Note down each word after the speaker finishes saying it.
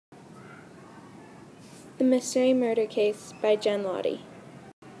The Mystery Murder Case by Jen Lottie.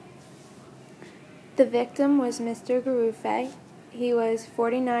 The victim was Mr. Garufe. He was a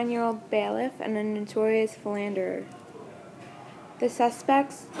 49-year-old bailiff and a notorious philanderer. The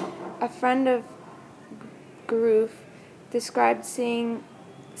suspects, a friend of Garuf, described seeing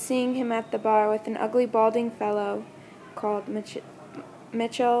him at the bar with an ugly balding fellow called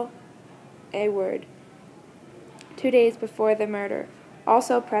Mitchell Award 2 days before the murder.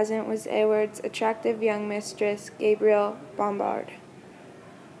 Also present was Award's attractive young mistress, Gabrielle Bombard.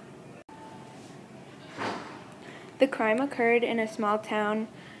 The crime occurred in a small town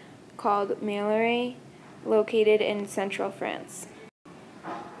called Maileray, located in central France.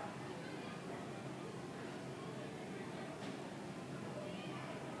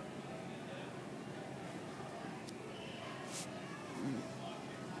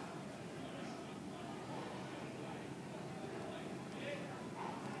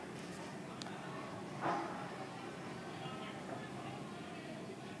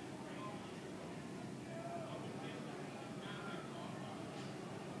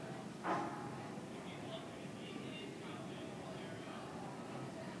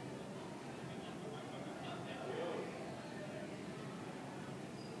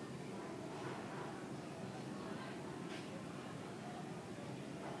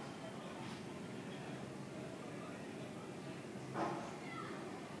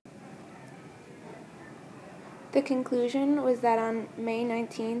 The conclusion was that on May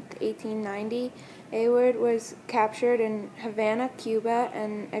 19, 1890, Award was captured in Havana, Cuba,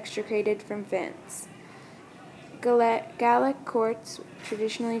 and extricated from France. Gallic courts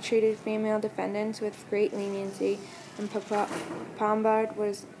traditionally treated female defendants with great leniency, and Bombard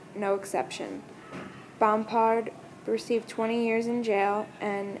was no exception. Bombard received 20 years in jail,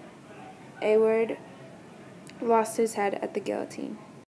 and Award lost his head at the guillotine.